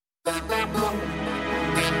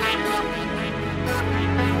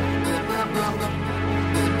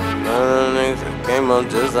up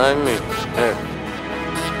just like me. Yeah.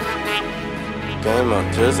 Came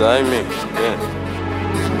up just like me. Yeah.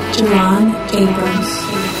 Jelan Abrams.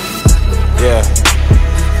 Yeah.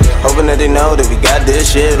 Hoping that they know that we got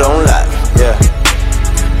this shit on lock. Yeah.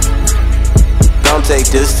 Don't take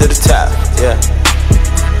this to the top. Yeah.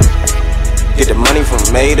 Get the money from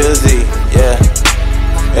A to Z. Yeah.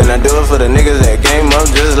 And I do it for the niggas that came up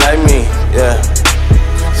just like me. Yeah.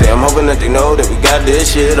 Say I'm hoping that they know that we got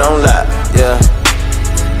this shit on lock. Yeah.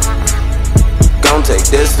 Gon' take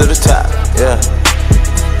this to the top. Yeah.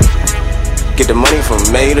 Get the money from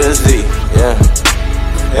A to Z. Yeah.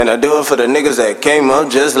 And I do it for the niggas that came up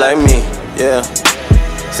just like me. Yeah.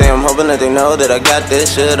 Say I'm hoping that they know that I got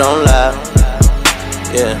this shit on lock.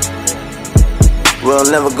 Yeah. We'll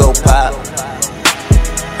never go pop.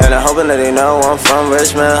 And I'm hoping that they know I'm from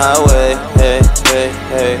Richmond Highway. Hey, hey,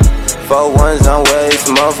 hey. 4 ones on way,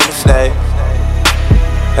 some motherfuckers stay.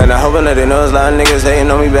 And I'm hoping that they know there's a lot of niggas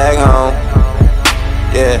hating on me back home.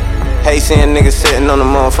 Yeah. Hate seeing niggas sitting on the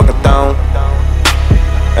motherfucking throne.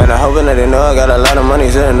 And I'm hoping that they know I got a lot of money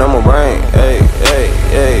sitting on my brain. Hey, hey,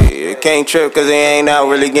 hey. Can't trip cause they ain't out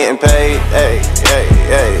really getting paid. Hey, hey,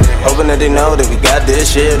 hey. Hoping that they know that we got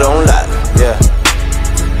this shit on lock. Yeah.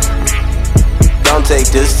 Don't take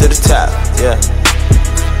this to the top. Yeah.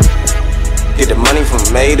 Get the money from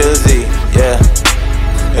A to Z. Yeah.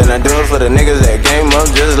 And I do it for the niggas that came up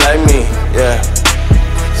just like me. Yeah.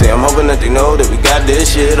 Say I'm hoping that they know that we got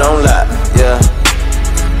this shit on lock. Yeah.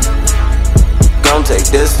 Gon' take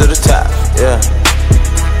this to the top, yeah.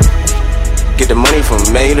 Get the money from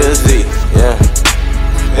A to Z, yeah.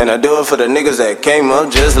 And I do it for the niggas that came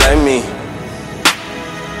up just like me.